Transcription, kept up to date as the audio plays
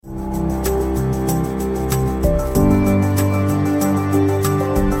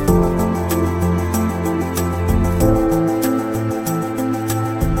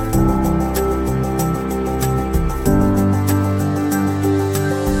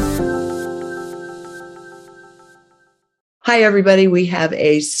Hi, everybody. We have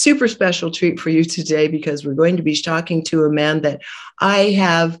a super special treat for you today because we're going to be talking to a man that I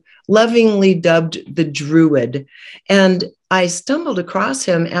have lovingly dubbed the Druid. And I stumbled across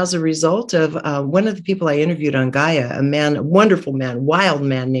him as a result of one of the people I interviewed on Gaia, a wonderful man, wild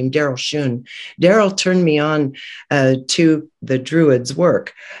man named Daryl Shun. Daryl turned me on to the Druid's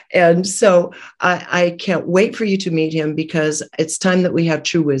work. And so I can't wait for you to meet him because it's time that we have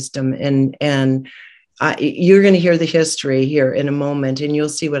true wisdom and you're going to hear the history here in a moment, and you'll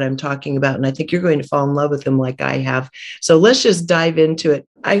see what I'm talking about. And I think you're going to fall in love with him like I have. So let's just dive into it.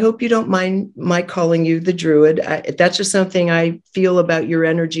 I hope you don't mind my calling you the Druid. That's just something I feel about your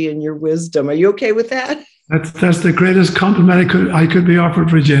energy and your wisdom. Are you okay with that? That's the greatest compliment I could be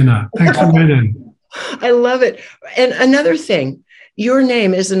offered, Regina. Thanks a million. I love it. And another thing, your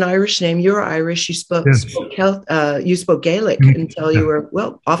name is an Irish name. You're Irish. You spoke Gaelic until you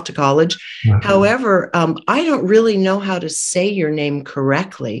were, off to college. However, I don't really know how to say your name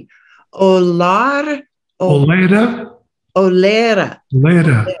correctly. Olera. Yeah.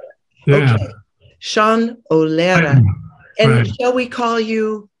 Okay. Sean Olera. And shall we call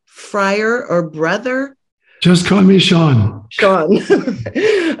you Friar or Brother? Just call me Sean. Sean.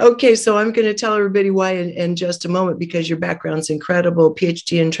 Okay, so I'm going to tell everybody why in just a moment, because your background's incredible.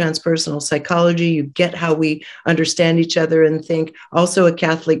 Ph.D. in transpersonal psychology. You get how we understand each other and think. Also a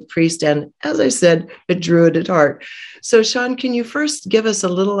Catholic priest and, as I said, a Druid at heart. So, Sean, can you first give us a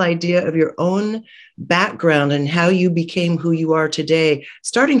little idea of your own background and how you became who you are today,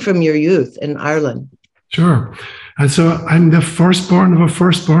 starting from your youth in Ireland? Sure. And so I'm the firstborn of a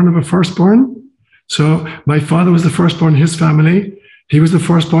firstborn of a firstborn. So my father was the firstborn in his family. He was the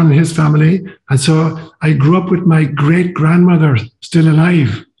firstborn in his family. And so I grew up with my great-grandmother still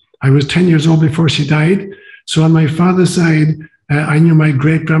alive. I was 10 years old before she died. So on my father's side, I knew my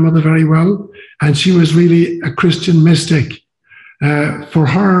great-grandmother very well. And she was really a Christian mystic. For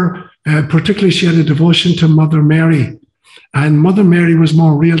her, particularly, she had a devotion to Mother Mary. And Mother Mary was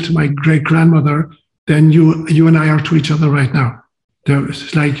more real to my great-grandmother than you and I are to each other right now.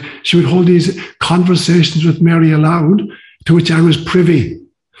 It's like she would hold these conversations with Mary aloud, to which I was privy.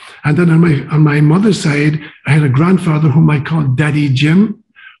 And then on my mother's side, I had a grandfather whom I called Daddy Jim,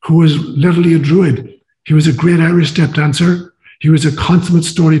 who was literally a Druid. He was a great Irish step dancer. He was a consummate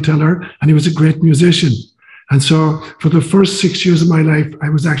storyteller, and he was a great musician. And so for the first 6 years of my life, I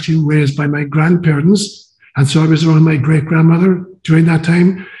was actually raised by my grandparents. And so I was around my great-grandmother during that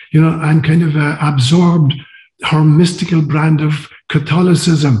time, and kind of absorbed her mystical brand of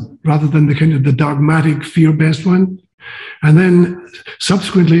Catholicism rather than the kind of the dogmatic, fear-based one. And then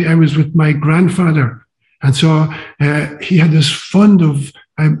subsequently, I was with my grandfather. And so he had this fund of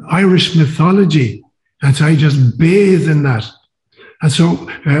Irish mythology. And so I just bathed in that. And so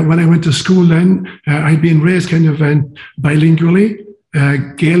when I went to school then, I'd been raised kind of bilingually,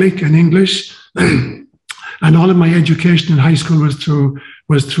 Gaelic and English. And all of my education in high school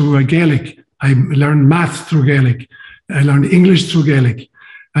was through Gaelic. I learned maths through Gaelic. I learned English through Gaelic.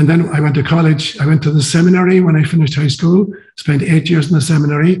 And then I went to college. I went to the seminary when I finished high school, spent 8 years in the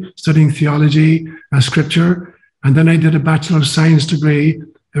seminary studying theology and scripture. And then I did a Bachelor of Science degree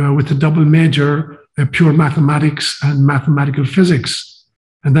with a double major, pure mathematics and mathematical physics.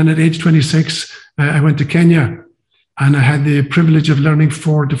 And then at age 26, I went to Kenya. And I had the privilege of learning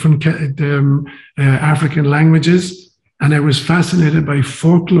 4 different African languages. And I was fascinated by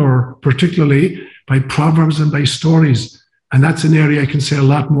folklore, particularly by proverbs and by stories. And that's an area I can say a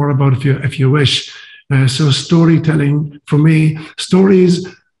lot more about if you wish. So storytelling, for me, stories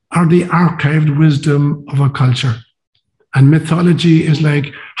are the archived wisdom of a culture. And mythology is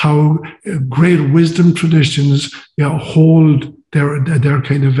like how great wisdom traditions hold their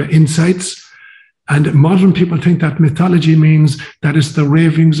kind of insights. And modern people think that mythology means that it's the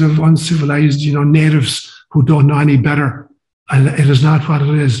ravings of uncivilized, natives who don't know any better. And it is not what it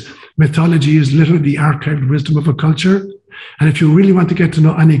is. Mythology is literally the archived wisdom of a culture. And if you really want to get to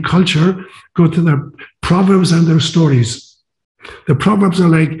know any culture, go to their proverbs and their stories. The proverbs are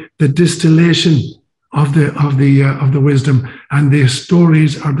like the distillation of the wisdom, and the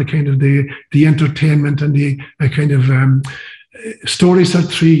stories are the kind of the entertainment and the kind of stories have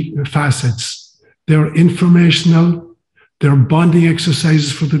 3 facets. They're informational, they're bonding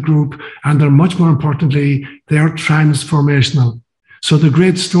exercises for the group, and they're much more importantly, they're transformational. So the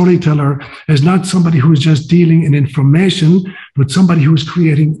great storyteller is not somebody who's just dealing in information, but somebody who's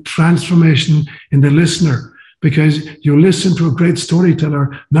creating transformation in the listener. Because you listen to a great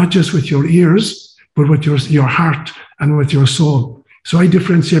storyteller, not just with your ears, but with your heart and with your soul. So I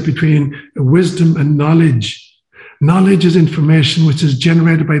differentiate between wisdom and knowledge. Knowledge is information which is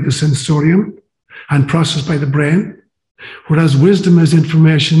generated by the sensorium and processed by the brain. Whereas wisdom is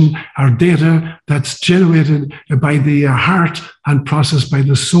information or data that's generated by the heart and processed by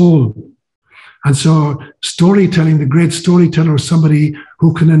the soul. And so storytelling, the great storyteller is somebody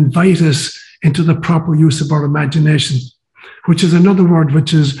who can invite us into the proper use of our imagination, which is another word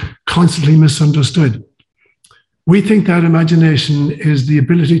which is constantly misunderstood. We think that imagination is the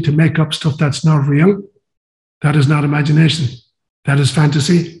ability to make up stuff that's not real. That is not imagination. That is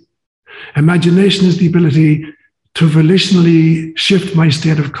fantasy. Imagination is the ability to volitionally shift my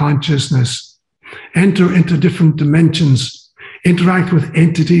state of consciousness, enter into different dimensions, interact with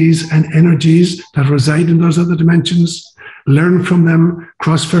entities and energies that reside in those other dimensions, learn from them,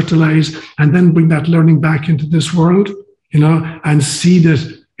 cross-fertilize, and then bring that learning back into this world, and seed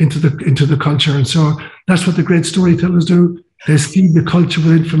it into the culture. And so that's what the great storytellers do. They seed the culture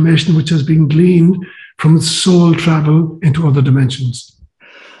with information which has been gleaned from soul travel into other dimensions.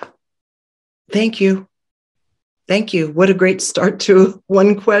 Thank you. Thank you. What a great start to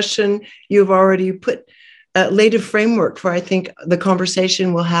one question. You've already laid a framework for, I think, the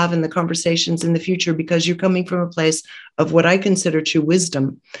conversation we'll have and the conversations in the future, because you're coming from a place of what I consider true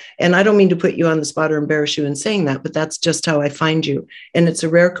wisdom. And I don't mean to put you on the spot or embarrass you in saying that, but that's just how I find you. And it's a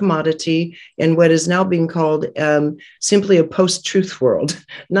rare commodity in what is now being called simply a post-truth world.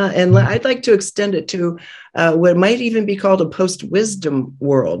 And I'd like to extend it to what might even be called a post-wisdom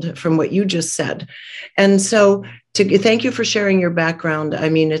world from what you just said. And so thank you for sharing your background. I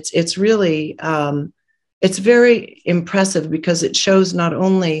mean, it's really... it's very impressive because it shows not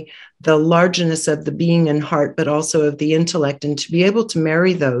only the largeness of the being and heart, but also of the intellect. And to be able to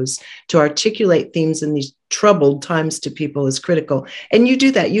marry those, to articulate themes in these troubled times to people is critical. And you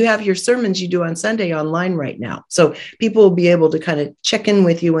do that. You have your sermons you do on Sunday online right now. So people will be able to kind of check in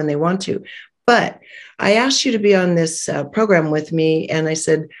with you when they want to. But I asked you to be on this program with me. And I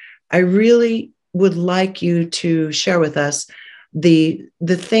said, I really would like you to share with us the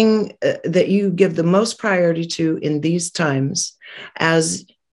thing that you give the most priority to in these times as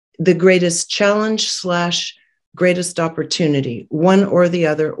the greatest challenge / greatest opportunity, one or the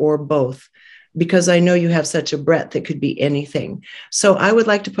other or both, because I know you have such a breadth that could be anything. So I would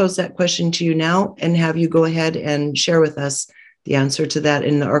like to pose that question to you now and have you go ahead and share with us the answer to that,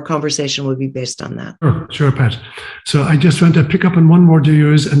 and our conversation will be based on that. Sure, Pat. So I just want to pick up on one word you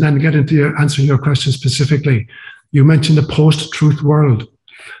use and then get into answering your question specifically. You mentioned the post-truth world.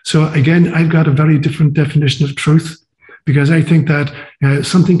 So again, I've got a very different definition of truth, because I think that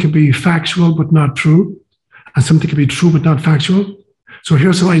something can be factual but not true, and something can be true but not factual. So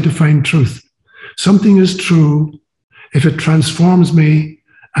here's how I define truth. Something is true if it transforms me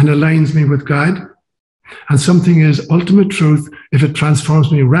and aligns me with God, and something is ultimate truth if it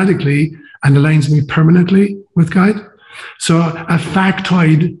transforms me radically and aligns me permanently with God. So a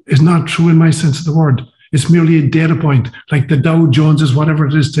factoid is not true in my sense of the word. It's merely a data point, like the Dow Jones is whatever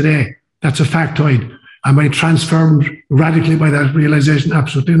it is today. That's a factoid. Am I transformed radically by that realization?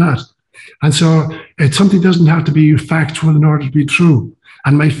 Absolutely not. And so something doesn't have to be factual in order to be true.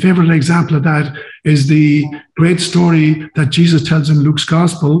 And my favorite example of that is the great story that Jesus tells in Luke's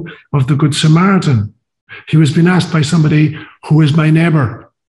gospel of the Good Samaritan. He was being asked by somebody, who is my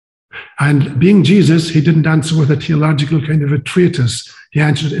neighbor? And being Jesus, he didn't answer with a theological kind of a treatise. He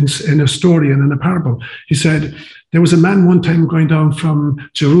answered in a story and in a parable. He said, there was a man one time going down from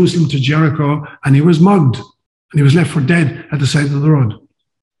Jerusalem to Jericho, and he was mugged, and he was left for dead at the side of the road.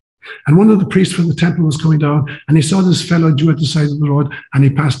 And one of the priests from the temple was coming down, and he saw this fellow Jew at the side of the road, and he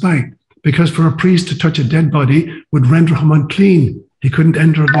passed by. Because for a priest to touch a dead body would render him unclean. He couldn't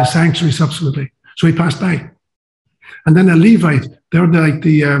enter the sanctuary subsequently. So he passed by. And then a Levite, they're like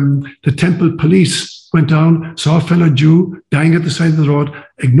the temple police, went down, saw a fellow Jew dying at the side of the road,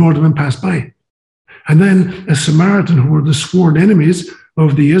 ignored him and passed by. And then a Samaritan, who were the sworn enemies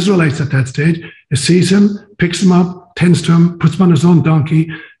of the Israelites at that stage, sees him, picks him up, tends to him, puts him on his own donkey,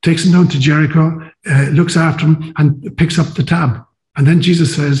 takes him down to Jericho, looks after him and picks up the tab. And then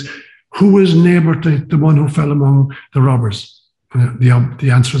Jesus says, who is neighbor to the one who fell among the robbers?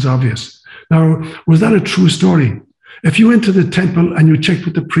 The answer is obvious. Now, was that a true story? If you went to the temple and you checked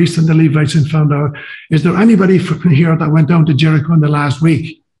with the priests and the Levites and found out, is there anybody from here that went down to Jericho in the last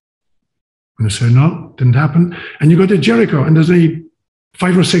week? And they say, no, didn't happen. And you go to Jericho and there's only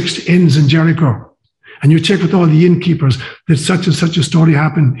 5 or 6 inns in Jericho. And you check with all the innkeepers, did such and such a story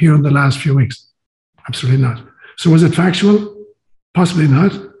happen here in the last few weeks? Absolutely not. So was it factual? Possibly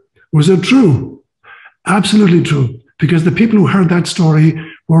not. Was it true? Absolutely true. Because the people who heard that story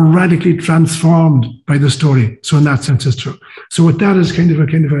were radically transformed by the story. So in that sense, it's true. So with that as kind of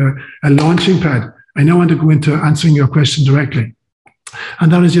a launching pad, I now want to go into answering your question directly.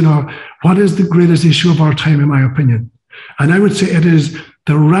 And that is, what is the greatest issue of our time, in my opinion? And I would say it is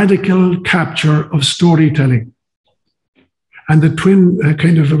the radical capture of storytelling. And the twin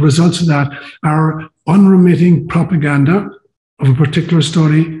kind of results of that are unremitting propaganda of a particular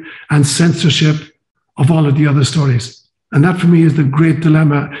story and censorship of all of the other stories. And that for me is the great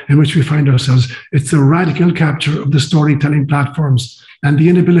dilemma in which we find ourselves. It's the radical capture of the storytelling platforms and the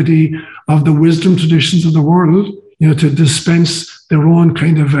inability of the wisdom traditions of the world, to dispense their own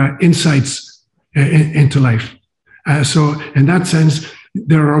kind of insights into life. So in that sense,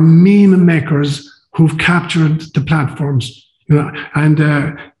 there are meme makers who've captured the platforms. And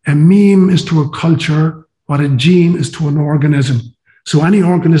a meme is to a culture what a gene is to an organism. So any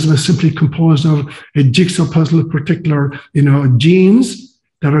organism is simply composed of a jigsaw puzzle of particular, genes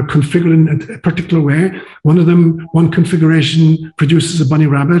that are configured in a particular way. One configuration produces a bunny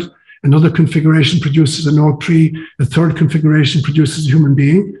rabbit, another configuration produces an oak tree, the third configuration produces a human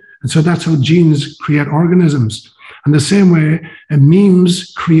being. And so that's how genes create organisms. And the same way,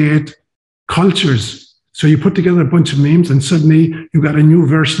 memes create cultures. So you put together a bunch of memes and suddenly you've got a new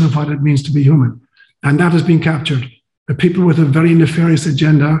version of what it means to be human. And that has been captured. The people with a very nefarious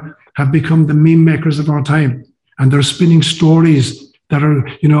agenda have become the meme makers of our time. And they're spinning stories that are,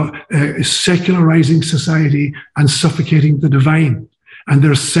 secularizing society and suffocating the divine. And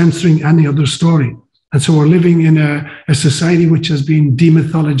they're censoring any other story. And so we're living in a society which has been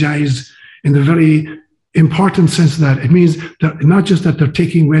demythologized in the very important sense of that. It means that not just that they're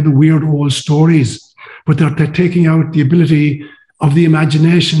taking away the weird old stories, but that they're taking out the ability of the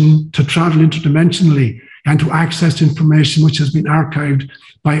imagination to travel interdimensionally and to access information which has been archived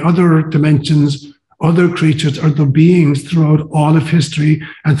by other dimensions, other creatures, other beings throughout all of history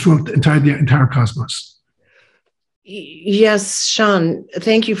and throughout the entire cosmos. Yes, Sean,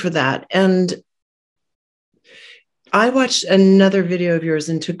 thank you for that. And I watched another video of yours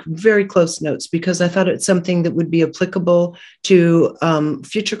and took very close notes because I thought it's something that would be applicable to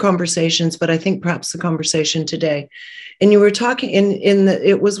future conversations, but I think perhaps the conversation today. And you were talking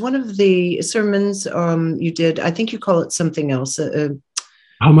it was one of the sermons you did. I think you call it something else.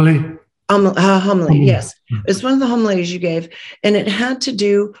 Homily. Homily, yes. It's one of the homilies you gave, and it had to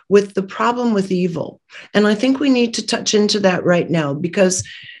do with the problem with evil. And I think we need to touch into that right now because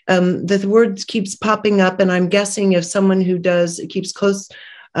the word keeps popping up, and I'm guessing if someone who keeps close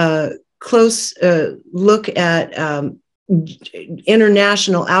look at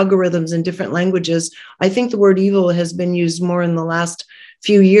international algorithms in different languages, I think the word evil has been used more in the last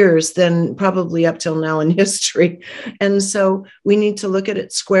few years than probably up till now in history. And so we need to look at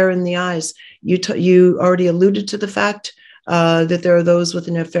it square in the eyes. You already alluded to the fact that there are those with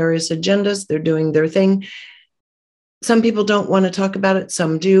nefarious agendas. They're doing their thing. Some people don't want to talk about it.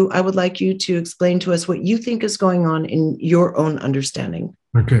 Some do. I would like you to explain to us what you think is going on in your own understanding.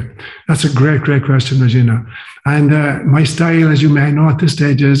 Okay. That's a great question, Regina. And my style, as you may know at this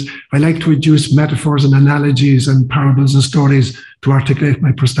stage, is I like to use metaphors and analogies and parables and stories to articulate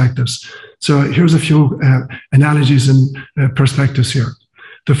my perspectives. So here's a few analogies and perspectives here.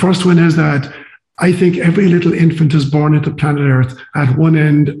 The first one is that I think every little infant is born into planet Earth at one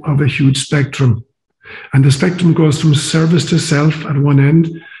end of a huge spectrum. And the spectrum goes from service to self at one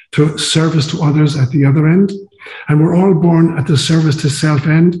end to service to others at the other end. And we're all born at the service to self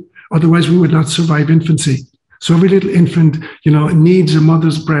end. Otherwise, we would not survive infancy. So every little infant, needs a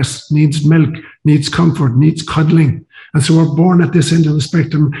mother's breast, needs milk, needs comfort, needs cuddling. And so we're born at this end of the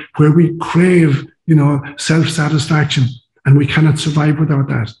spectrum where we crave, self-satisfaction, and we cannot survive without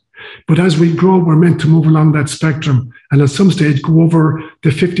that. But as we grow, we're meant to move along that spectrum and at some stage go over the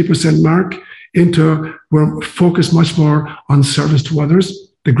 50% mark into we're focused much more on service to others.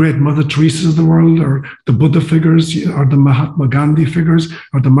 The great Mother Teresa's of the world, or the Buddha figures, or the Mahatma Gandhi figures,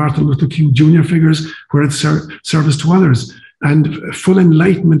 or the Martin Luther King Jr. figures, where it's service to others. And full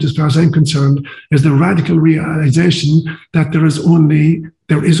enlightenment, as far as I'm concerned, is the radical realization that there is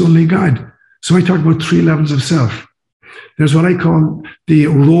only God. So I talk about three levels of self. There's what I call the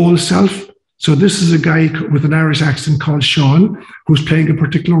role self. So this is a guy with an Irish accent called Sean, who's playing a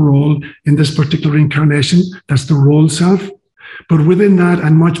particular role in this particular incarnation. That's the role self. But within that,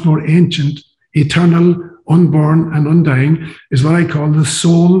 and much more ancient, eternal, unborn, and undying, is what I call the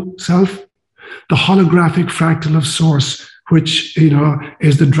soul self, the holographic fractal of source, which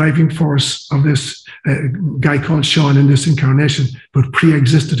is the driving force of this guy called Sean in this incarnation, but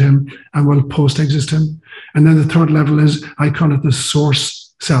pre-existed him and will post-exist him. And then the third level is, I call it the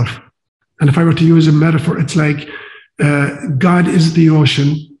source self. And if I were to use a metaphor, it's like God is the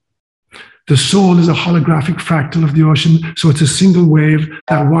ocean. The soul is a holographic fractal of the ocean. So it's a single wave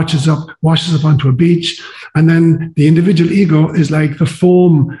that washes up onto a beach. And then the individual ego is like the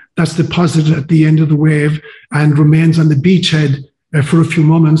foam that's deposited at the end of the wave and remains on the beachhead for a few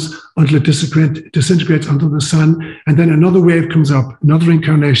moments until it disintegrates under the sun. And then another wave comes up, another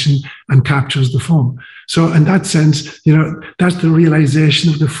incarnation, and captures the foam. So in that sense, that's the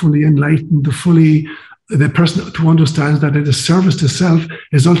realization of the fully enlightened, the person who understands that it is service to self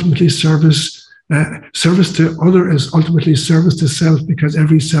is ultimately service to other is ultimately service to self, because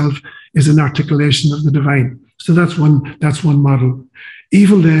every self is an articulation of the divine. So that's one model.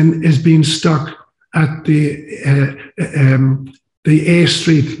 Evil then is being stuck at the A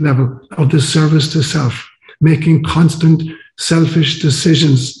street level of the service to self, making constant selfish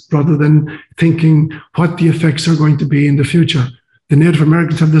decisions rather than thinking what the effects are going to be in the future. The Native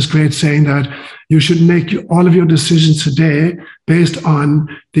Americans have this great saying that you should make all of your decisions today based on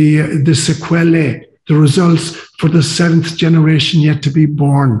the sequelae, the results for the 7th generation yet to be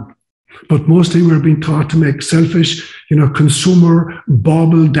born. But mostly we're being taught to make selfish, consumer,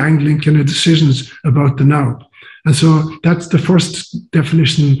 bauble dangling kind of decisions about the now. And so that's the first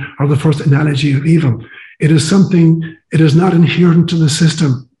definition or the first analogy of evil. It is not inherent to the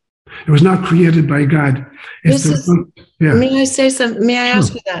system. It was not created by God. May I say something? May I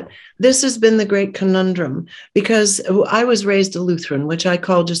ask you that? This has been the great conundrum, because I was raised a Lutheran, which I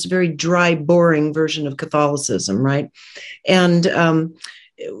call just a very dry, boring version of Catholicism, right? And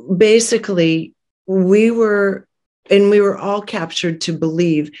basically, we were all captured to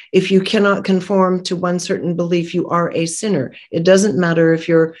believe if you cannot conform to one certain belief, you are a sinner. It doesn't matter if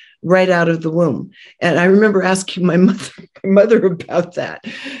you're right out of the womb. And I remember asking my mother about that.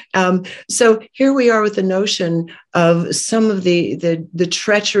 So here we are with the notion of some of the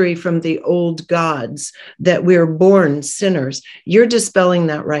treachery from the old gods, that we're born sinners. You're dispelling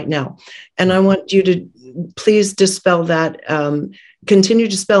that right now. And I want you to please dispel that, continue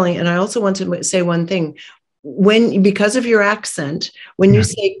dispelling. And I also want to say one thing. Because of your accent, when you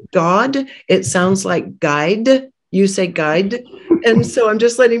say God, it sounds like guide. You say guide. And so I'm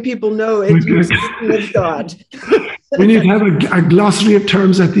just letting people know you're speaking with God. We need to have a glossary of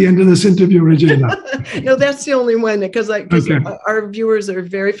terms at the end of this interview, Regina. No, that's the only one, because our viewers are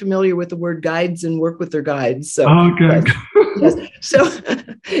very familiar with the word guides and work with their guides. So, yes. So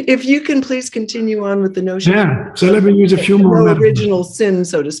if you can please continue on with the notion. Yeah, so let me use a few more metaphors. Original sin,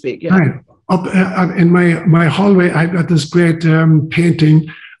 so to speak. Yeah. Right. Up in my hallway, I've got this great painting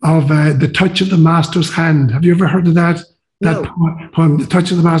of The Touch of the Master's Hand. Have you ever heard of that? No. That poem, The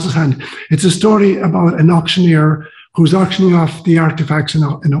Touch of the Master's Hand. It's a story about an auctioneer who's auctioning off the artifacts in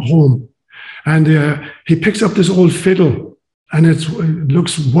a home. And he picks up this old fiddle, and it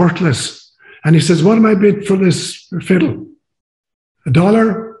looks worthless. And he says, what am I bid for this fiddle?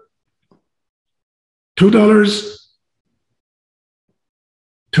 $1? $2?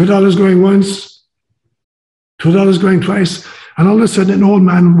 $2 going once, $2 going twice. And all of a sudden, an old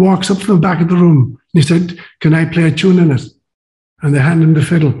man walks up from the back of the room. And he said, can I play a tune in it? And they hand him the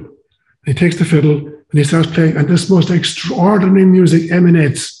fiddle. He takes the fiddle and he starts playing. And this most extraordinary music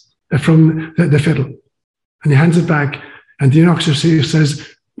emanates from the fiddle. And he hands it back. And the auctioneer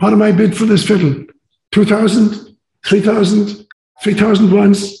says, what am I bid for this fiddle? 2,000, 3,000, 3,000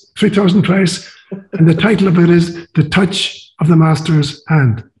 once, 3,000 twice. And the title of it is The Touch of the Master's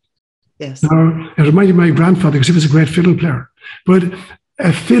Hand. Yes. Now, it reminded my grandfather, because he was a great fiddle player. But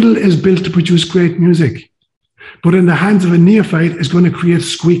a fiddle is built to produce great music. But in the hands of a neophyte, it's going to create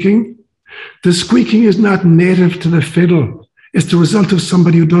squeaking. The squeaking is not native to the fiddle. It's the result of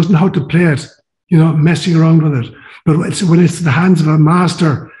somebody who doesn't know how to play it, messing around with it. But when it's in the hands of a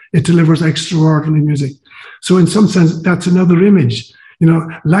master, it delivers extraordinary music. So in some sense, that's another image.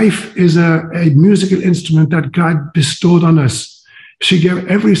 Life is a musical instrument that God bestowed on us. She gave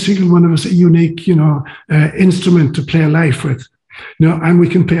every single one of us a unique, instrument to play life with. And we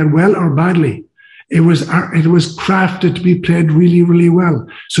can play it well or badly. It was crafted to be played really, really well,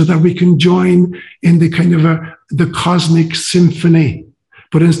 so that we can join in the kind of the cosmic symphony.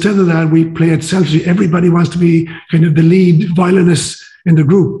 But instead of that, we play it selfishly. Everybody wants to be kind of the lead violinist in the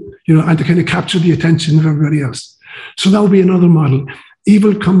group, and to kind of capture the attention of everybody else. So that would be another model.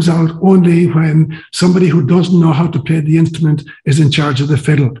 Evil comes out only when somebody who doesn't know how to play the instrument is in charge of the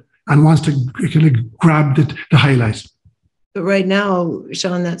fiddle and wants to kind of grab the highlights. But right now,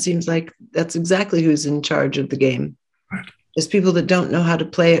 Sean, that seems like that's exactly who's in charge of the game. Right. It's people that don't know how to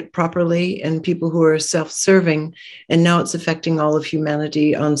play it properly, and people who are self-serving. And now it's affecting all of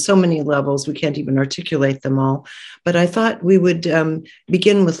humanity on so many levels. We can't even articulate them all. But I thought we would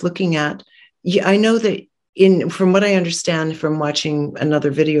begin with looking at, I know that from what I understand from watching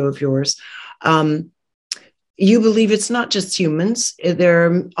another video of yours, You believe it's not just humans. There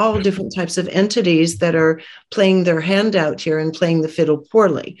are all different types of entities that are playing their hand out here and playing the fiddle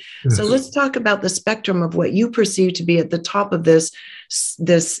poorly. Yes. So let's talk about the spectrum of what you perceive to be at the top of this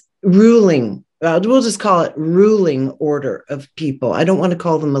ruling, we'll just call it ruling order of people. I don't want to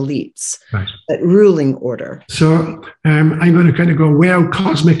call them elites, right, but ruling order. So I'm going to kind of go way out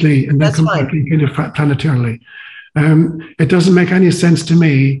cosmically and then come back kind of planetarily. It doesn't make any sense to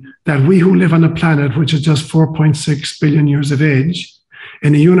me that we who live on a planet which is just 4.6 billion years of age,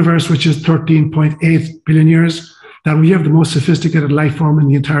 in a universe which is 13.8 billion years, that we have the most sophisticated life form in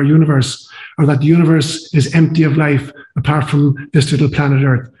the entire universe, or that the universe is empty of life apart from this little planet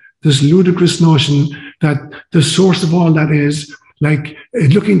Earth. This ludicrous notion that the source of all that is like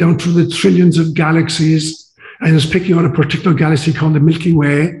looking down through the trillions of galaxies and is picking out a particular galaxy called the Milky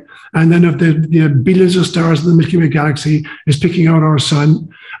Way. And then of the billions of stars in the Milky Way galaxy is picking out our sun.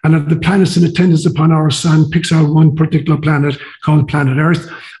 And of the planets in attendance upon our sun picks out one particular planet called planet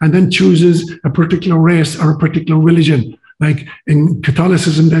Earth, and then chooses a particular race or a particular religion. Like in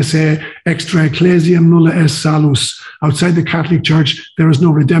Catholicism, they say, extra ecclesiam nulla est salus. Outside the Catholic Church, there is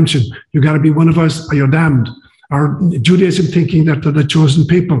no redemption. You got to be one of us or you're damned. Or Judaism thinking that they're the chosen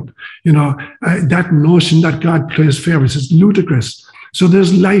people. You know, that notion that God plays favorites is ludicrous. So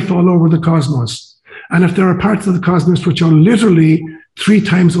there's life all over the cosmos. And if there are parts of the cosmos which are literally 3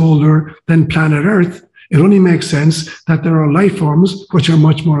 times older than planet Earth, it only makes sense that there are life forms which are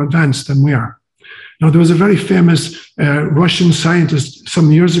much more advanced than we are. Now, there was a very famous Russian scientist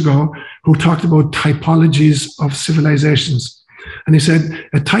some years ago who talked about typologies of civilizations. And he said,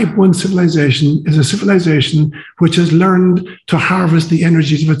 a type 1 civilization is a civilization which has learned to harvest the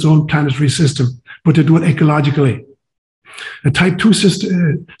energies of its own planetary system, but to do it ecologically. A type 2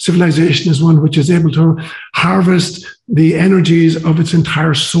 civilization is one which is able to harvest the energies of its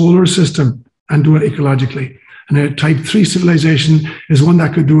entire solar system and do it ecologically. And a type 3 civilization is one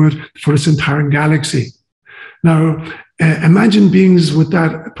that could do it for its entire galaxy. Now, imagine beings with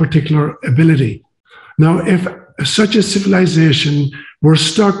that particular ability. Now, if such a civilization were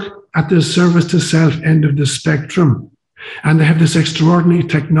stuck at the service to self end of the spectrum, and they have this extraordinary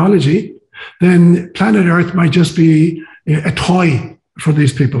technology, then planet Earth might just be a toy for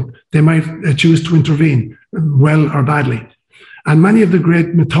these people. They might choose to intervene, well or badly. And many of the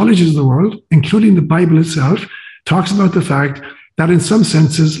great mythologies of the world, including the Bible itself, talks about the fact that in some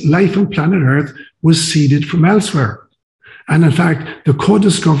senses, life on planet Earth was seeded from elsewhere. And in fact, the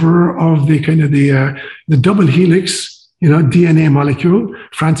co-discoverer of the kind of the double helix, DNA molecule,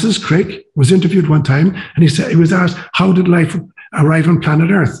 Francis Crick, was interviewed one time, and he was asked, how did life arrive on planet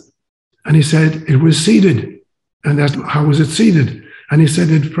Earth? And he said, it was seeded. And that's how was it seeded? And he said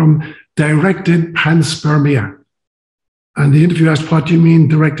it from directed panspermia. And the interviewer asked, what do you mean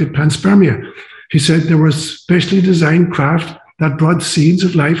directed panspermia? He said there was specially designed craft that brought seeds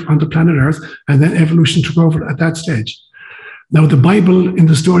of life onto planet Earth, and then evolution took over at that stage. Now, the Bible in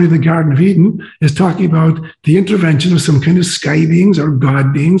the story of the Garden of Eden is talking about the intervention of some kind of sky beings or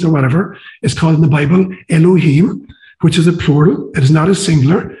God beings or whatever. It's called in the Bible Elohim, which is a plural. It is not a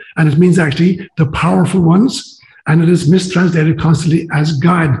singular, and it means actually the powerful ones, and it is mistranslated constantly as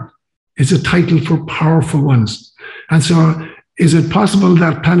God. It's a title for powerful ones. And so is it possible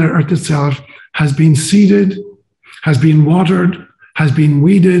that planet Earth itself has been seeded, has been watered, has been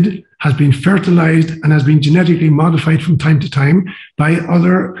weeded, has been fertilized, and has been genetically modified from time to time by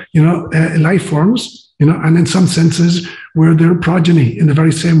other, life forms, and in some senses, we're their progeny in the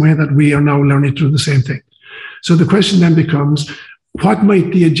very same way that we are now learning to do the same thing. So the question then becomes, what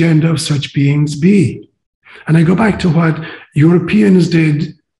might the agenda of such beings be? And I go back to what Europeans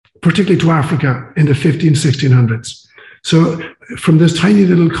did, particularly to Africa in the 1600s. So from this tiny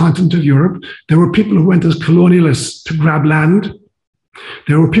little continent of Europe, there were people who went as colonialists to grab land.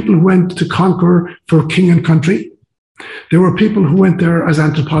 There were people who went to conquer for king and country. There were people who went there as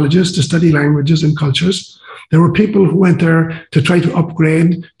anthropologists to study languages and cultures. There were people who went there to try to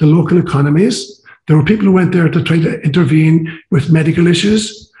upgrade the local economies. There were people who went there to try to intervene with medical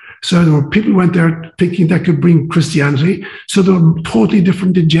issues. So there were people who went there thinking that could bring Christianity. So there were totally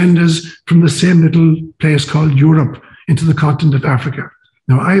different agendas from the same little place called Europe into the continent of Africa.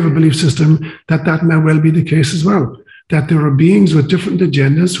 Now, I have a belief system that that may well be the case as well, that there are beings with different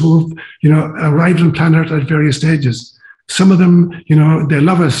agendas who have, arrived on planet Earth at various stages. Some of them, they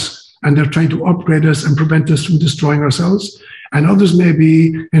love us and they're trying to upgrade us and prevent us from destroying ourselves. And others may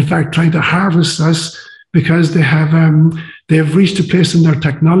be, in fact, trying to harvest us because they have reached a place in their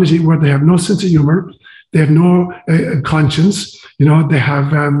technology where they have no sense of humor, they have no conscience, they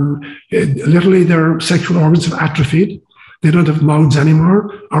have literally their sexual organs have atrophied. They don't have mouths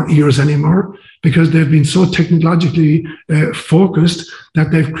anymore or ears anymore because they've been so technologically focused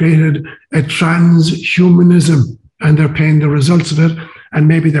that they've created a transhumanism, and they're paying the results of it. And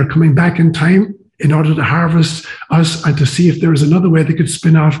maybe they're coming back in time in order to harvest us and to see if there is another way they could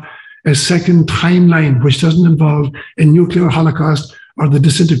spin off a second timeline, which doesn't involve a nuclear holocaust or the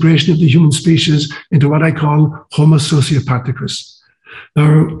disintegration of the human species into what I call Homo sociopathicus.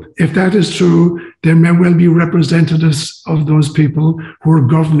 Now, if that is true, there may well be representatives of those people who are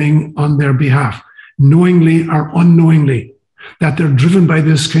governing on their behalf, knowingly or unknowingly, that they're driven by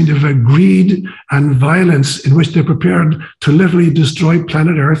this kind of a greed and violence in which they're prepared to literally destroy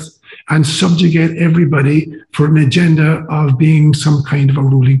planet Earth and subjugate everybody for an agenda of being some kind of a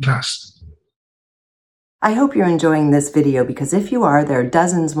ruling class. I hope you're enjoying this video, because if you are, there are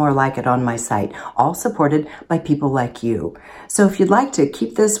dozens more like it on my site, all supported by people like you. So if you'd like to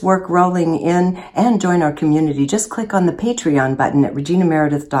keep this work rolling in and join our community, just click on the Patreon button at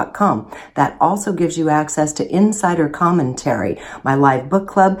reginameredith.com. That also gives you access to insider commentary, my live book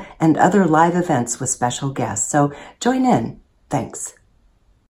club, and other live events with special guests. So join in. Thanks.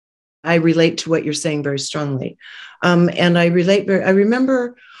 I relate to what you're saying very strongly. And I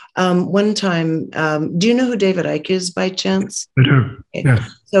remember one time, do you know who David Icke is by chance? I do, yeah.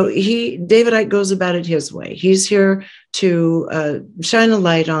 So David Icke goes about it his way. He's here to shine a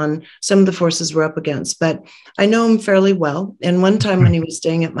light on some of the forces we're up against, but I know him fairly well. And one time when he was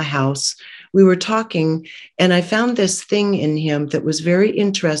staying at my house, we were talking, and I found this thing in him that was very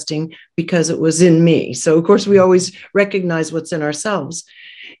interesting because it was in me. So of course we always recognize what's in ourselves.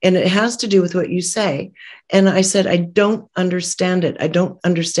 And it has to do with what you say. And I said, I don't understand it. I don't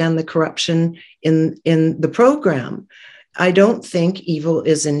understand the corruption in the program. I don't think evil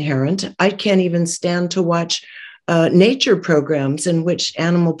is inherent. I can't even stand to watch nature programs in which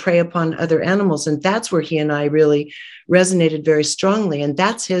animals prey upon other animals. And that's where he and I really resonated very strongly. And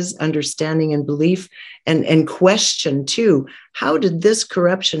that's his understanding and belief and question too. How did this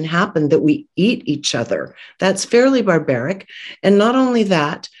corruption happen that we eat each other? That's fairly barbaric. And not only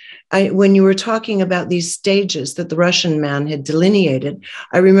that, when you were talking about these stages that the Russian man had delineated,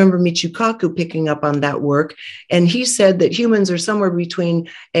 I remember Michio Kaku picking up on that work. And he said that humans are somewhere between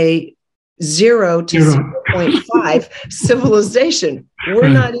a 0 to 0.5 civilization. We're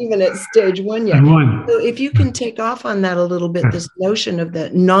not even at stage 1 yet. So if you can take off on that a little bit, this notion of the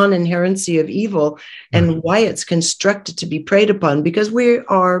non-inherency of evil and why it's constructed to be preyed upon, because we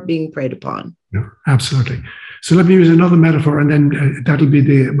are being preyed upon. Yeah, absolutely. So let me use another metaphor, and then that'll be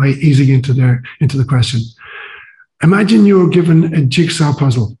my easing into the question. Imagine you were given a jigsaw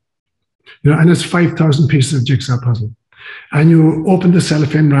puzzle, and it's 5,000 pieces of jigsaw puzzle, and you open the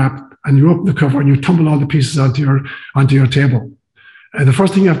cellophane wrap, and you open the cover, and you tumble all the pieces onto your table. And the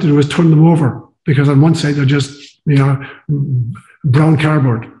first thing you have to do is turn them over, because on one side they're just brown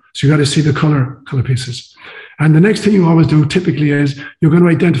cardboard, so you got to see the color pieces. And the next thing you always do typically is you're going to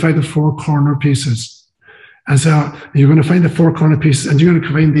identify the 4 corner pieces. And so you're going to find the 4 corner pieces, and you're going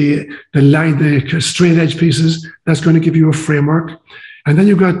to find the straight edge pieces. That's going to give you a framework. And then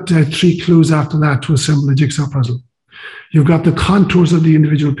you've got 3 clues after that to assemble a jigsaw puzzle. You've got the contours of the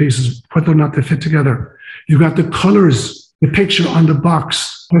individual pieces, whether or not they fit together. You've got the colors, the picture on the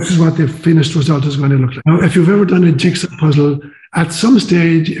box. This is what the finished result is going to look like. Now, if you've ever done a jigsaw puzzle, at some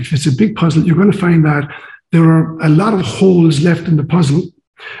stage, if it's a big puzzle, you're going to find that there are a lot of holes left in the puzzle,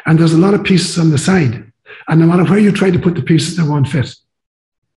 and there's a lot of pieces on the side. And no matter where you try to put the pieces, they won't fit.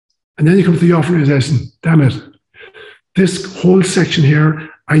 And then you come to the authorization. Damn it. This whole section here,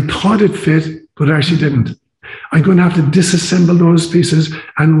 I thought it fit, but it actually didn't. I'm going to have to disassemble those pieces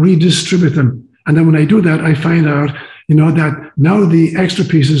and redistribute them. And then when I do that, I find out, that now the extra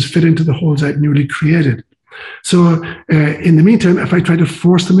pieces fit into the holes I've newly created. So in the meantime, if I try to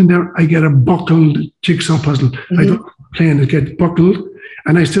force them in there, I get a buckled jigsaw puzzle. Mm-hmm. I don't play, and it gets buckled,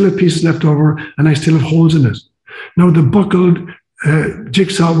 and I still have pieces left over, and I still have holes in it. Now, the buckled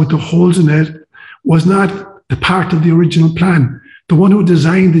jigsaw with the holes in it was not the part of the original plan. The one who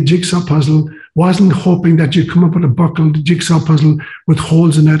designed the jigsaw puzzle wasn't hoping that you'd come up with a buckled jigsaw puzzle with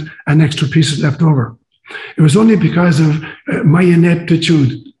holes in it and extra pieces left over. It was only because of my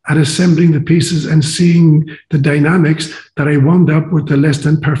ineptitude at assembling the pieces and seeing the dynamics that I wound up with the less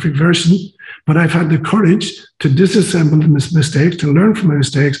than perfect version. But I've had the courage to disassemble the mistakes, to learn from my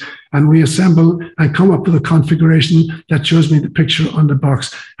mistakes, and reassemble and come up with a configuration that shows me the picture on the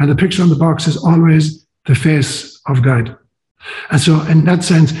box. And the picture on the box is always the face of God. And so in that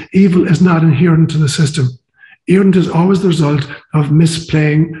sense, evil is not inherent to the system. Evil is always the result of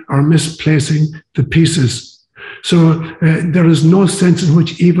misplaying or misplacing the pieces. So there is no sense in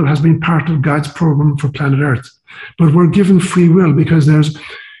which evil has been part of God's program for planet Earth. But we're given free will, because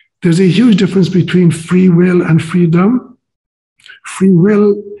there's a huge difference between free will and freedom. Free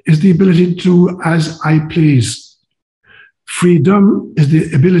will is the ability to do as I please. Freedom is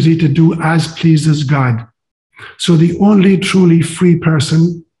the ability to do as pleases God. So the only truly free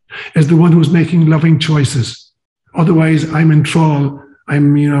person is the one who's making loving choices. Otherwise, I'm in trouble.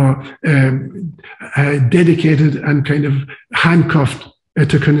 I'm, dedicated and kind of handcuffed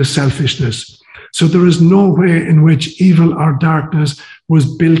to kind of selfishness. So there is no way in which evil or darkness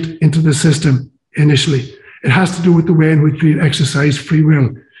was built into the system initially. It has to do with the way in which we exercise free will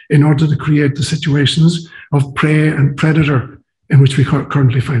in order to create the situations of prey and predator in which we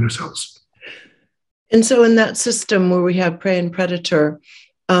currently find ourselves. And so in that system where we have prey and predator,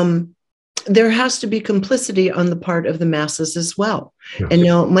 there has to be complicity on the part of the masses as well. Yes. And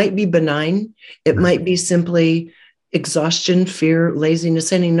it might be benign. It might be simply exhaustion, fear,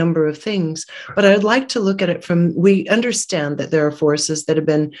 laziness, any number of things. But I'd like to look at it from, we understand that there are forces that have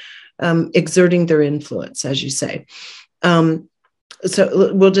been exerting their influence, as you say.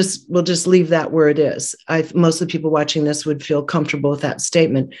 So we'll just leave that where it is. Most of the people watching this would feel comfortable with that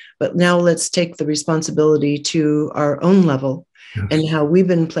statement. But now let's take the responsibility to our own level. Yes. And how we've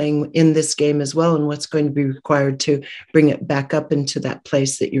been playing in this game as well, and what's going to be required to bring it back up into that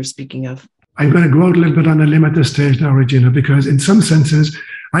place that you're speaking of. I'm going to go out a little bit on a limb at this stage now, Regina, because in some senses,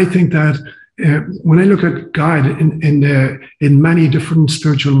 I think that when I look at God in many different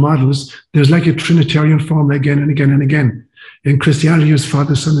spiritual models, there's like a Trinitarian formula again and again and again. In Christianity, it's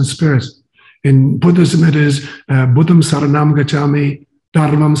Father, Son, and Spirit. In Buddhism, it is Buddham Saranam Gacchami,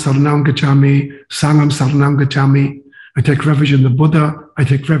 Dharmam Saranam Gacchami, Sangam Saranam Gacchami. I take refuge in the Buddha. I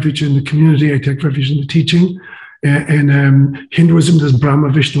take refuge in the community. I take refuge in the teaching. In Hinduism, there's Brahma,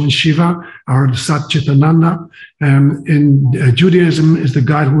 Vishnu, and Shiva, or Sat Chitananda. In Judaism, is the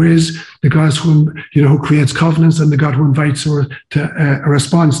God who is, the God who creates covenants, and the God who invites or to a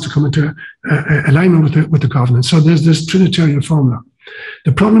response to come into alignment with the covenant. So there's this Trinitarian formula.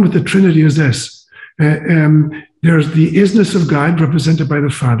 The problem with the Trinity is this: there's the isness of God represented by the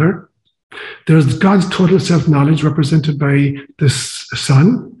Father. There's God's total self-knowledge represented by the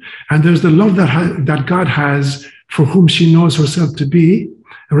Son, and there's the love that God has for whom she knows herself to be,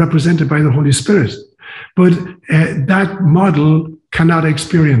 represented by the Holy Spirit. But that model cannot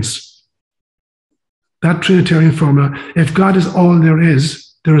experience. That Trinitarian formula, if God is all there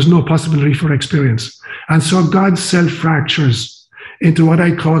is no possibility for experience. And so God self-fractures into what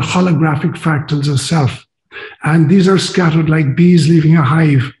I call holographic fractals of self. And these are scattered like bees leaving a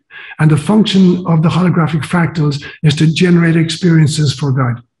hive. And the function of the holographic fractals is to generate experiences for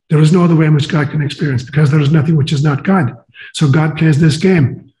God. There is no other way in which God can experience, because there is nothing which is not God. So God plays this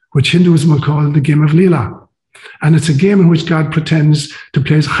game, which Hinduism will call the game of Leela. And it's a game in which God pretends to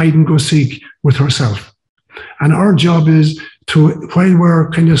play hide and go seek with herself. And our job is to, while we're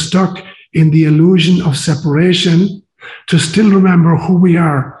kind of stuck in the illusion of separation, to still remember who we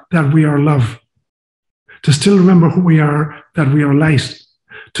are, that we are love. To still remember who we are, that we are light.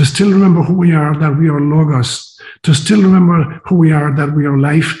 To still remember who we are, that we are logos. To still remember who we are, that we are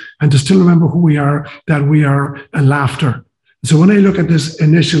life. And to still remember who we are, that we are laughter. So when I look at this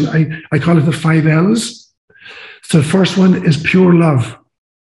initial, I call it the 5 L's. So the first one is pure love.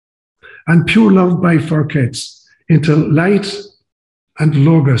 And pure love bifurcates into light and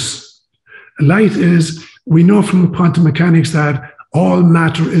logos. Light is, we know from quantum mechanics that all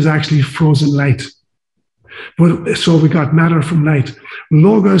matter is actually frozen light. But so we got matter from light.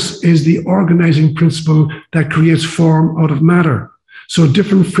 Logos is the organizing principle that creates form out of matter. So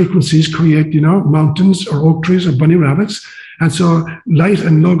different frequencies create, mountains or oak trees or bunny rabbits. And so light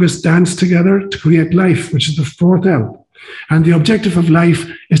and logos dance together to create life, which is the 4th L. And the objective of life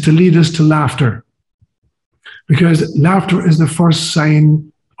is to lead us to laughter. Because laughter is the first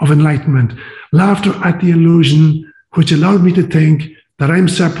sign of enlightenment. Laughter at the illusion, which allowed me to think that I'm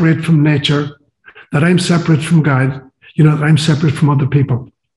separate from nature, that I'm separate from God, that I'm separate from other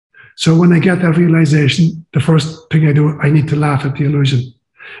people. So when I get that realization, the first thing I do, I need to laugh at the illusion.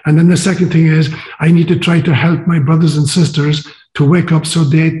 And then the second thing is, I need to try to help my brothers and sisters to wake up so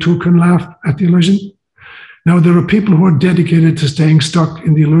they too can laugh at the illusion. Now, there are people who are dedicated to staying stuck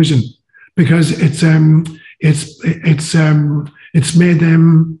in the illusion because it's made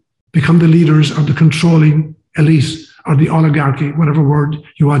them become the leaders of the controlling elite or the oligarchy, whatever word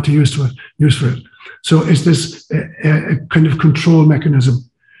you want to use for it. So it's this kind of control mechanism.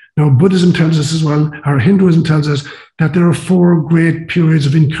 Now, Buddhism tells us as well, or Hinduism tells us, that there are 4 great periods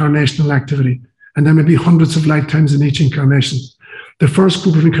of incarnational activity, and there may be hundreds of lifetimes in each incarnation. The first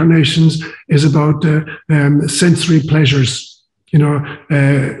group of incarnations is about sensory pleasures,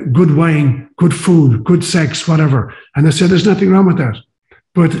 good wine, good food, good sex, whatever. And they said there's nothing wrong with that.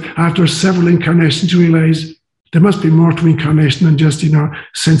 But after several incarnations, you realize there must be more to incarnation than just,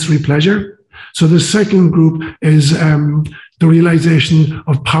 sensory pleasure. So the second group is the realization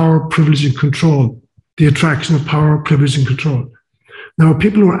of power, privilege, and control, the attraction of power, privilege, and control. Now,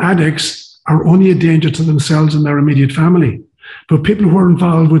 people who are addicts are only a danger to themselves and their immediate family. But people who are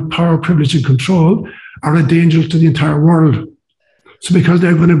involved with power, privilege, and control are a danger to the entire world. So because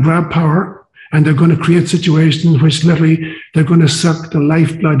they're going to grab power and they're going to create situations in which literally they're going to suck the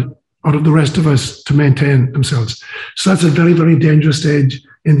lifeblood out of the rest of us to maintain themselves. So that's a very, very dangerous stage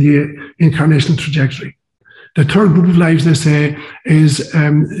in the incarnational trajectory. The third group of lives, they say, is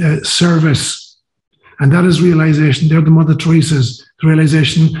service. And that is realization. They're the Mother Teresa's, the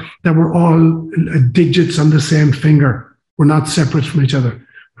realization that we're all digits on the same finger. We're not separate from each other.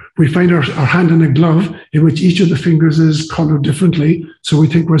 We find our hand in a glove in which each of the fingers is colored differently, so we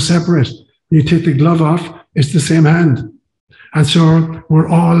think we're separate. When you take the glove off, it's the same hand. And so we're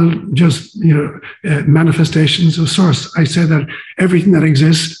all just, manifestations of Source. I say that everything that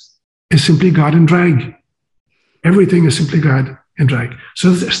exists is simply God in drag. Everything is simply God in drag.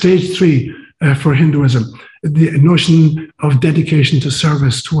 So stage 3 for Hinduism, the notion of dedication to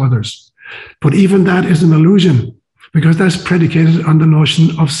service to others. But even that is an illusion, because that's predicated on the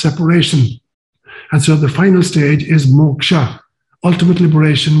notion of separation. And so the final stage is moksha, ultimate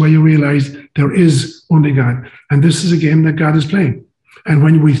liberation, where you realize there is only God. And this is a game that God is playing. And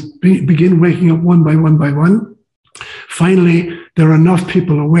when we begin waking up one by one, finally, there are enough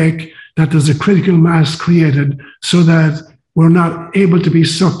people awake that there's a critical mass created so that we're not able to be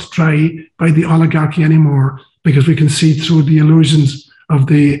sucked dry by the oligarchy anymore, because we can see through the illusions of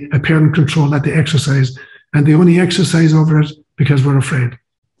the apparent control that they exercise. And they only exercise over it because we're afraid.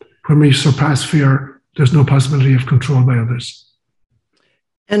 When we surpass fear, there's no possibility of control by others.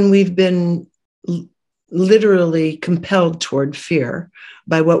 And we've been literally compelled toward fear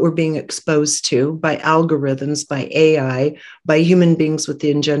by what we're being exposed to, by algorithms, by AI, by human beings with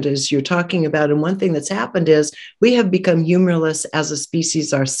the agendas you're talking about. And one thing that's happened is we have become humorless as a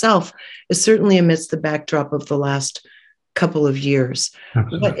species ourselves, is certainly amidst the backdrop of the last couple of years.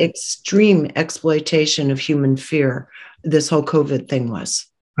 Absolutely. What extreme exploitation of human fear this whole COVID thing was.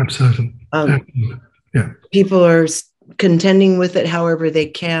 Absolutely. Yeah. People are contending with it however they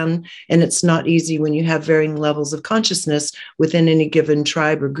can, and it's not easy when you have varying levels of consciousness within any given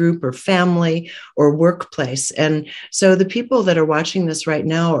tribe or group or family or workplace. And so the people that are watching this right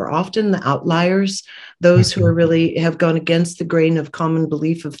now are often the outliers, those who are really have gone against the grain of common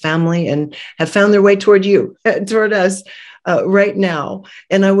belief of family and have found their way toward you, toward us right now.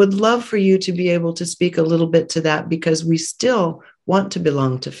 And I would love for you to be able to speak a little bit to that, because we still want to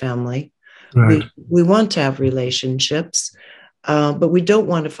belong to family. Right. We want to have relationships, but we don't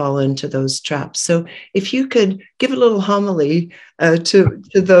want to fall into those traps. So if you could give a little homily to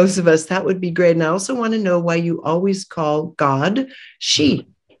those of us, that would be great. And I also want to know why you always call God she.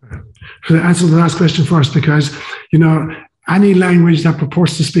 So to answer the last question first, because, any language that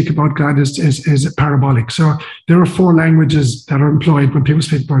purports to speak about God is parabolic. So there are 4 languages that are employed when people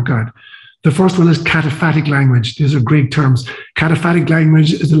speak about God. The first one is cataphatic language. These are Greek terms. Cataphatic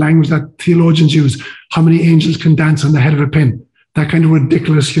language is the language that theologians use. How many angels can dance on the head of a pin? That kind of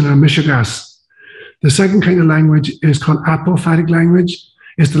ridiculous, mishigas. The second kind of language is called apophatic language.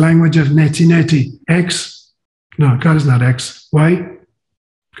 It's the language of neti neti. X. No, God is not X. Y.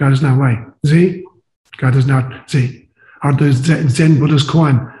 God is not Y. Z. God is not Z. Or the Zen Buddhist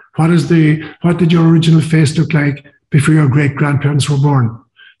koan. What did your original face look like before your great-grandparents were born?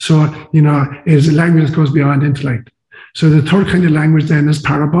 So, it is a language that goes beyond intellect. So the third kind of language then is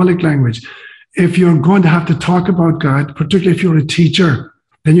parabolic language. If you're going to have to talk about God, particularly if you're a teacher,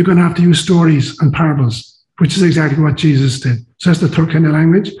 then you're going to have to use stories and parables, which is exactly what Jesus did. So that's the third kind of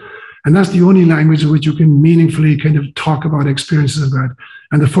language. And that's the only language in which you can meaningfully kind of talk about experiences of God.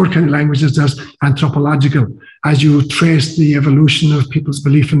 And the fourth kind of language is just anthropological, as you trace the evolution of people's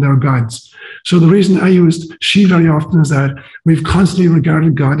belief in their gods. So the reason I used she very often is that we've constantly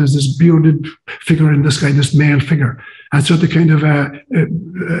regarded God as this bearded figure in the sky, this male figure. And so to kind of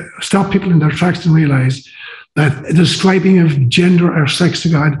stop people in their tracks and realize that the ascribing of gender or sex to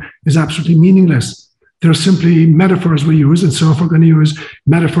God is absolutely meaningless. They're simply metaphors we use. And so if we're going to use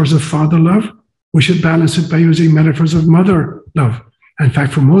metaphors of father love, we should balance it by using metaphors of mother love. In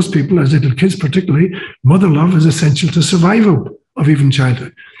fact, for most people, as little kids particularly, mother love is essential to survival of even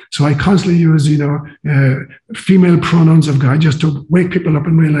childhood. So I constantly use, female pronouns of God just to wake people up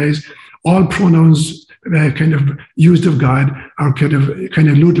and realize all pronouns kind of used of God are kind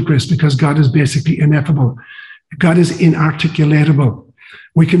of ludicrous, because God is basically ineffable. God is inarticulatable.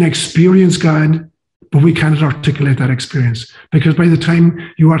 We can experience God, but we cannot articulate that experience, because by the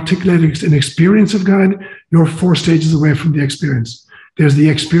time you articulate an experience of God, you're 4 stages away from the experience. There's the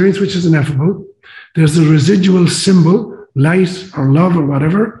experience, which is ineffable. There's the residual symbol, light or love or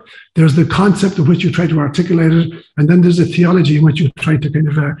whatever. There's the concept of which you try to articulate it. And then there's a theology in which you try to kind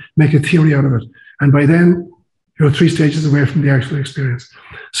of make a theory out of it. And by then, you're 3 stages away from the actual experience.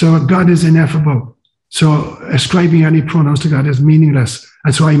 So God is ineffable. So ascribing any pronouns to God is meaningless.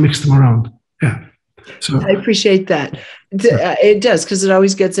 And so I mix them around. Yeah. So I appreciate that. It does, because it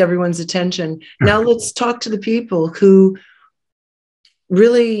always gets everyone's attention. Yeah. Now let's talk to the people who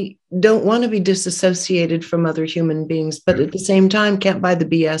really don't want to be disassociated from other human beings, but at the same time can't buy the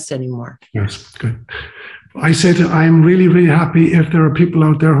BS anymore. Yes, good. I say that I'm really, really happy if there are people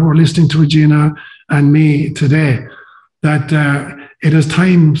out there who are listening to Regina and me today, that it is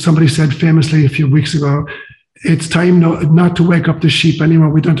time, somebody said famously a few weeks ago, it's time not to wake up the sheep anymore.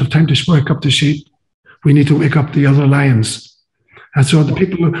 We don't have time to wake up the sheep. We need to wake up the other lions. And so the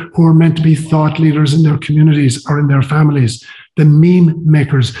people who are meant to be thought leaders in their communities or in their families, the meme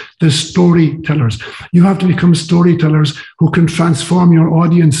makers, the storytellers, you have to become storytellers who can transform your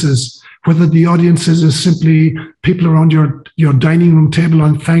audiences, whether the audiences is simply people around your dining room table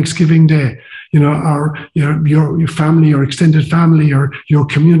on Thanksgiving Day, or your family, your extended family, or your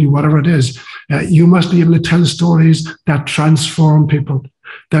community, whatever it is. You must be able to tell stories that transform people,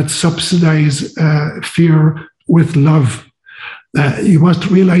 that subsidize fear with love. You must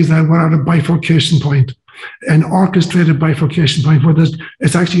realize that we're at a bifurcation point, an orchestrated bifurcation point, where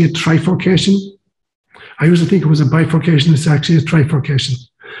it's actually a trifurcation. I used to think it was a bifurcation. It's actually a trifurcation.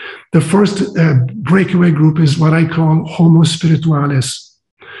 The first breakaway group is what I call Homo spiritualis,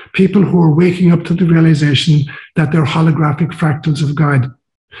 people who are waking up to the realization that they're holographic fractals of God.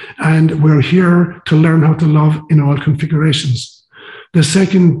 And we're here to learn how to love in all configurations. The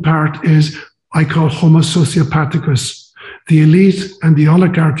second part is I call Homo sociopathicus, the elite and the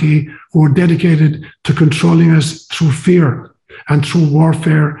oligarchy who are dedicated to controlling us through fear and through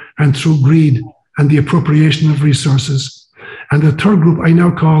warfare and through greed and the appropriation of resources. And the third group I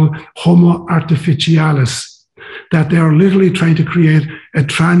now call Homo artificialis, that they are literally trying to create a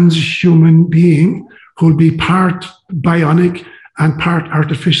transhuman being who will be part bionic and part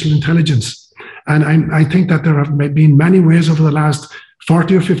artificial intelligence. And I think that there have been many ways over the last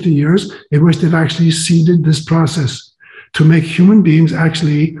 40 or 50 years in which they've actually seeded this process to make human beings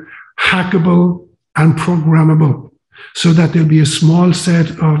actually hackable and programmable, so that there'll be a small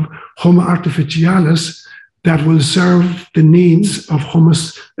set of Homo artificialis that will serve the needs of Homo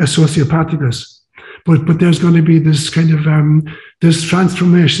sociopathicus. But there's going to be this kind of this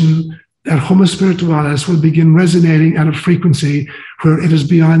transformation that Homo spiritualis will begin resonating at a frequency where it is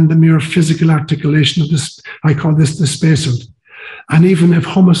beyond the mere physical articulation of this. I call this the spacesuit. And even if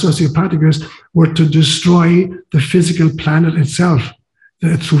Homo sociopathicus were to destroy the physical planet itself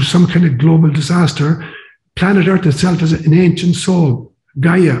through some kind of global disaster, planet Earth itself is an ancient soul.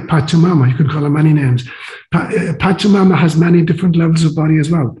 Gaia, Pachamama, you could call her many names. Pachamama has many different levels of body as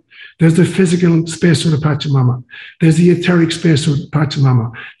well. There's the physical spacesuit of Pachamama. There's the etheric spacesuit of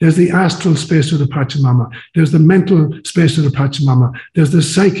Pachamama. There's the astral spacesuit of Pachamama. There's the mental spacesuit of Pachamama. There's the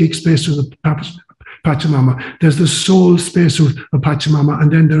psychic spacesuit of Pachamama. There's the soul spacesuit of Pachamama. And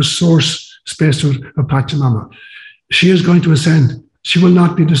then there's source spacesuit of Pachamama. She is going to ascend. She will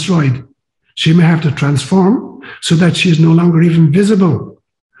not be destroyed. She may have to transform so that she is no longer even visible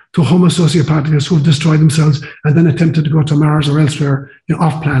to Homo sociopathicus who have destroyed themselves and then attempted to go to Mars or elsewhere,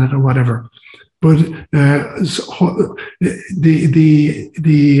 off planet or whatever. But the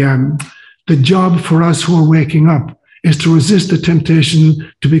job for us who are waking up is to resist the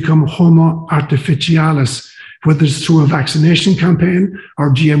temptation to become Homo artificialis, whether it's through a vaccination campaign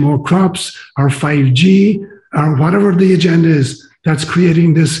or GMO crops or 5G or whatever the agenda is that's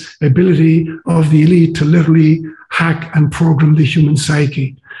creating this ability of the elite to literally hack and program the human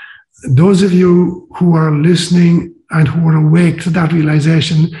psyche. Those of you who are listening and who are awake to that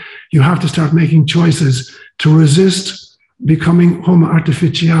realization, you have to start making choices to resist becoming Homo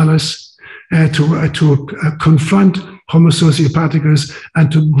artificialis, to confront Homo sociopathicus,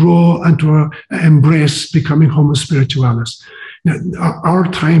 and to grow and to embrace becoming Homo spiritualis. Now, our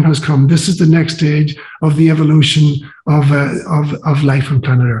time has come. This is the next stage of the evolution of life on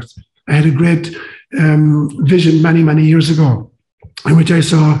planet Earth. I had a great vision many, many years ago in which I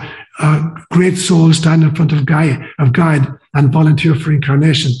saw great souls stand in front of God and volunteer for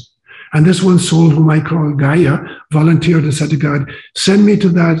incarnation. And this one soul, whom I call Gaia, volunteered and said to God, send me to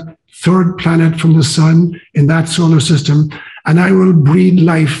that third planet from the sun in that solar system, and I will breed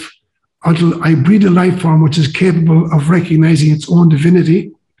life until I breed a life form which is capable of recognizing its own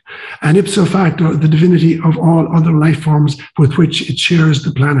divinity, and ipso facto, the divinity of all other life forms with which it shares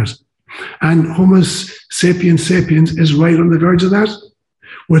the planet. And Homo sapiens sapiens is right on the verge of that.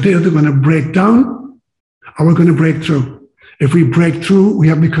 We're either going to break down or we're going to break through. If we break through, we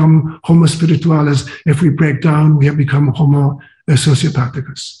have become Homo spiritualis. If we break down, we have become Homo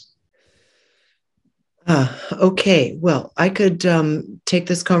sociopathicus. Okay, well, I could take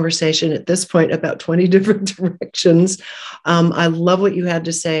this conversation at this point about 20 different directions. I love what you had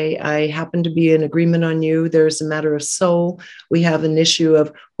to say. I happen to be in agreement on you. There's a matter of soul. We have an issue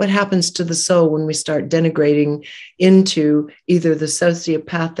of what happens to the soul when we start denigrating into either the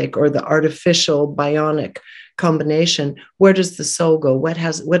sociopathic or the artificial bionic combination. Where does the soul go? What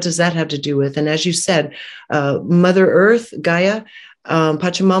does that have to do with? And as you said, Mother Earth, Gaia,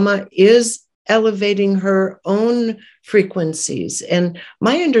 Pachamama is elevating her own frequencies. And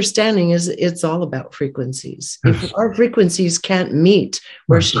my understanding is it's all about frequencies. Yes. If our frequencies can't meet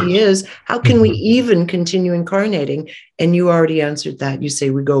where she is, how can we even continue incarnating? And you already answered that. You say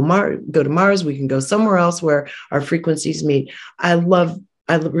we go to Mars, we can go somewhere else where our frequencies meet. I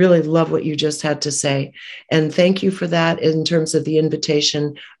really love what you just had to say. And thank you for that in terms of the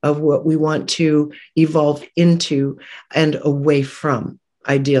invitation of what we want to evolve into and away from,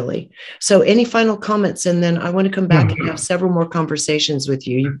 ideally. So any final comments? And then I want to come back and have several more conversations with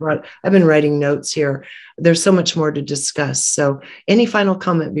you. I've been writing notes here. There's so much more to discuss. So any final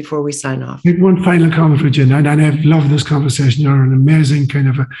comment before we sign off? One final comment, Regina, and I've loved this conversation. You're an amazing kind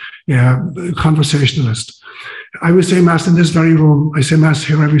of a conversationalist. I would say Mass in this very room. I say Mass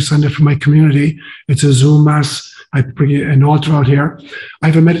here every Sunday for my community. It's a Zoom Mass. I bring an altar out here. I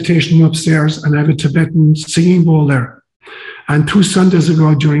have a meditation room upstairs, and I have a Tibetan singing bowl there. And 2 Sundays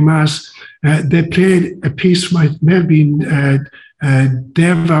ago during Mass, they played a piece from, it may have been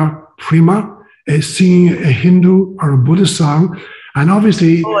Deva Prima, singing a Hindu or a Buddhist song. And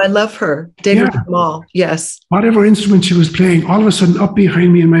obviously... Oh, I love her. Deva Prima, yes. Whatever instrument she was playing, all of a sudden up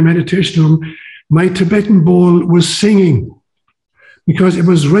behind me in my meditation room, my Tibetan bowl was singing because it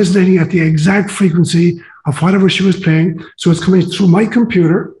was resonating at the exact frequency of whatever she was playing. So it's coming through my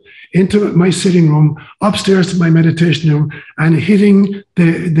computer into my sitting room, upstairs to my meditation room, and hitting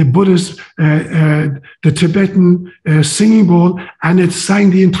the Buddhist, the Tibetan singing bowl, and it sang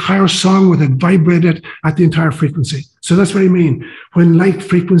the entire song with it, vibrated at the entire frequency. So that's what I mean. When light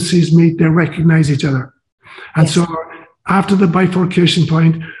frequencies meet, they recognize each other. And so after the bifurcation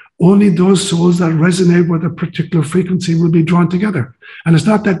point, only those souls that resonate with a particular frequency will be drawn together. And it's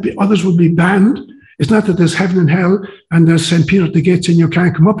not that others will be banned. It's not that there's heaven and hell and there's St. Peter at the gates and you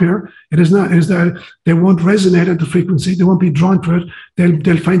can't come up here. It is not. It is that they won't resonate at the frequency. They won't be drawn to it.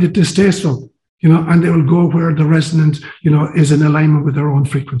 They'll find it distasteful, and they will go where the resonance, is in alignment with their own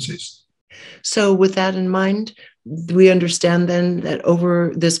frequencies. So with that in mind, we understand then that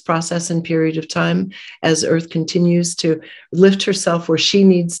over this process and period of time, as Earth continues to lift herself where she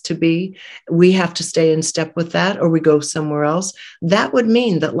needs to be, we have to stay in step with that or we go somewhere else. That would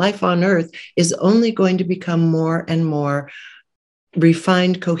mean that life on Earth is only going to become more and more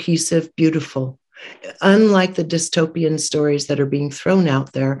refined, cohesive, beautiful. Unlike the dystopian stories that are being thrown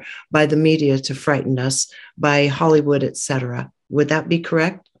out there by the media to frighten us, by Hollywood, etc. Would that be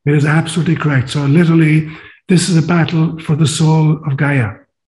correct? It is absolutely correct. So literally, this is a battle for the soul of Gaia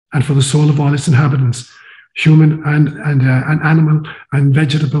and for the soul of all its inhabitants, human and animal and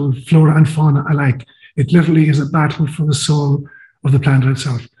vegetable, flora and fauna alike. It literally is a battle for the soul of the planet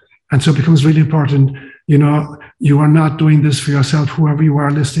itself. And so it becomes really important, you are not doing this for yourself, whoever you are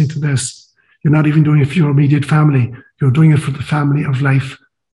listening to this. You're not even doing it for your immediate family. You're doing it for the family of life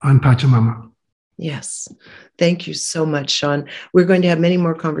on Pachamama. Yes. Thank you so much, Sean. We're going to have many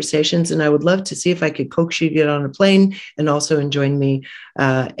more conversations, and I would love to see if I could coax you to get on a plane and also join me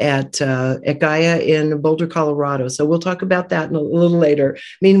at Gaia in Boulder, Colorado. So we'll talk about that a little later.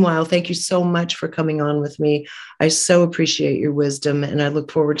 Meanwhile, thank you so much for coming on with me. I so appreciate your wisdom, and I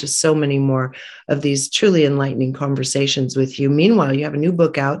look forward to so many more of these truly enlightening conversations with you. Meanwhile, you have a new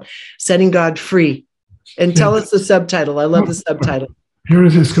book out, Setting God Free. And tell us the subtitle. I love the subtitle. Here it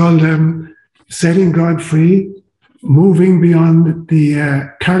is. It's called Setting God Free, Moving Beyond the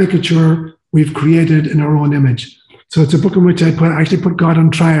Caricature We've Created in Our Own Image. So it's a book in which I actually put God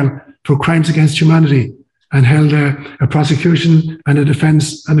on trial for crimes against humanity and held a prosecution and a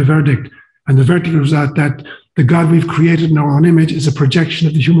defense and a verdict. And the verdict was that the God we've created in our own image is a projection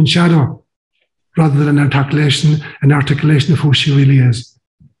of the human shadow rather than an articulation of who she really is.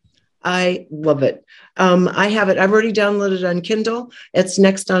 I love it. I have it. I've already downloaded it on Kindle. It's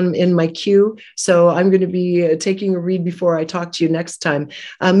next on in my queue. So I'm going to be taking a read before I talk to you next time.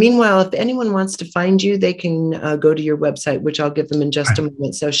 Meanwhile, if anyone wants to find you, they can go to your website, which I'll give them in just a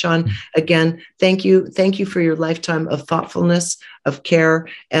moment. So Sean, again, thank you. Thank you for your lifetime of thoughtfulness, of care,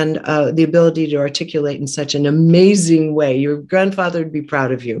 and the ability to articulate in such an amazing way. Your grandfather would be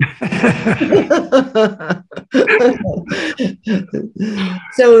proud of you.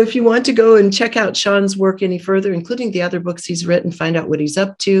 So if you want to go and check out Sean's work any further, including the other books he's written, find out what he's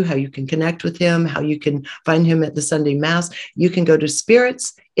up to, how you can connect with him, how you can find him at the Sunday Mass, you can go to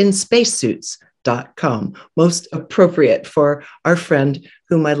spiritsinSpacesuits.com, most appropriate for our friend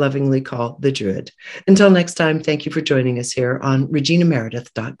whom I lovingly call the Druid. Until next time, thank you for joining us here on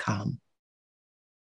reginameredith.com.